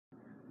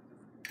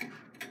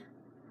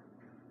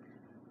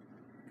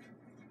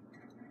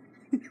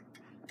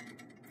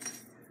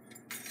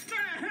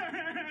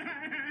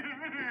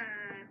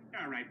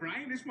right,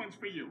 Brian, this one's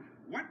for you.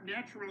 What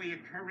naturally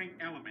occurring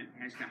element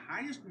has the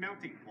highest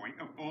melting point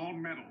of all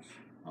metals?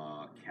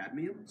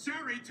 Cadmium?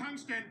 Sorry,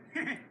 tungsten.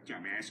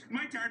 Dumbass.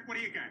 My turn. What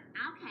do you got?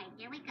 Okay,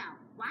 here we go.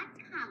 What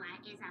color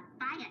is a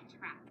fire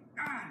truck?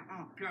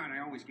 Oh, God, I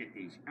always get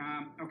these.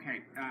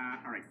 Okay,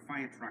 all right,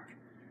 fire truck.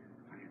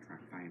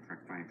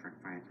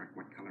 Fire truck.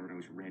 What color are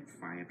those red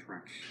fire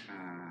trucks?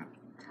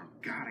 Oh,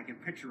 God, I can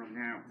picture them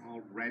now.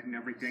 All red and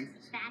everything.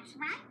 That's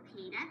right,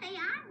 Peter. They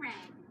are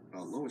red.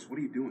 Lois, what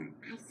are you doing?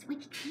 I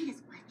switched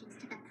Peter's questions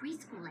to the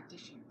preschool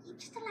edition,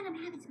 just to let him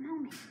have his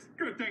moment.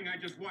 Good thing I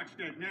just watched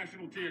that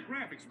National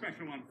Geographic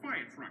special on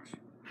fire trucks.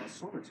 A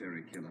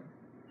solitary killer.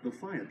 The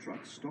fire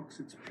truck stalks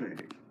its prey.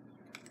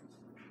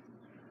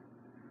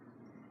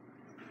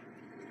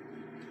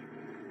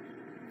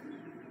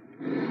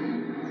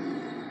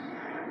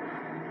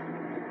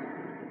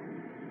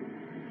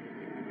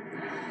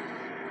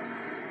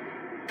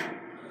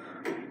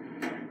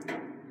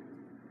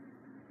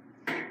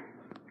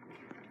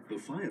 The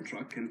fire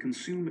truck can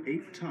consume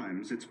 8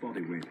 times its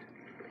body weight.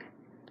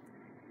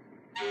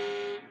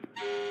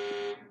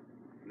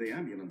 The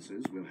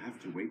ambulances will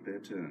have to wait their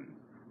turn.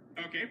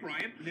 Okay,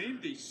 Brian, name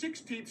the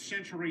 16th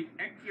century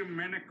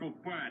ecumenical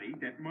body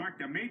that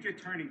marked a major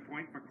turning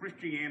point for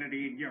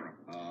Christianity in Europe.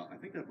 I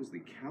think that was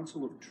the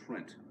Council of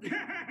Trent.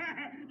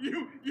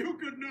 You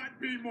could not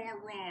be more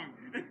wrong.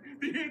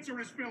 The answer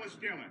is Phyllis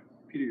Diller.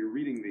 Peter, you're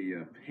reading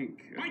the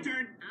pink. My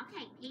turn.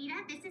 Okay, Peter,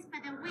 this is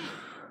for the win.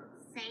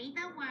 Say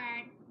the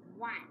word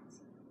what?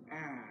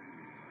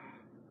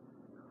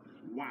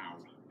 Wow.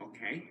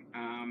 Okay.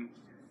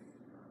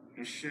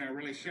 This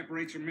really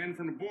separates the men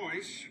from the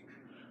boys.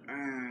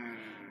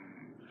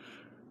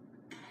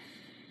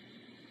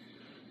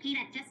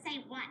 Peter, just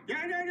say what?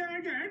 Yeah,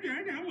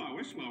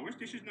 Lois.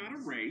 This is not a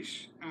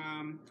race.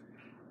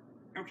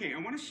 Okay, I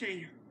want to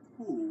say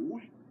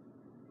who.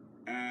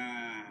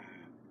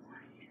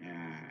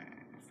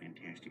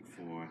 Fantastic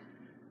Four.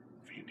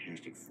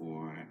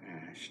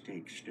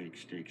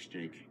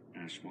 Steak.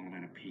 Small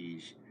amount of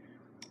peas.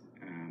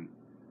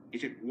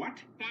 Is it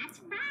what?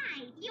 That's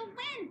right. You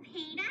win,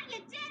 Peter. You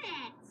did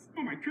it.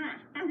 Oh my God!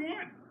 I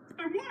won!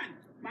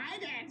 My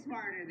dad's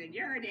smarter than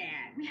your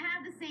dad. We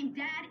have the same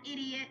dad,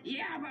 idiot.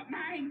 Yeah, but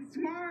mine's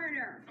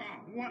smarter.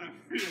 Oh, what a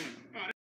feeling!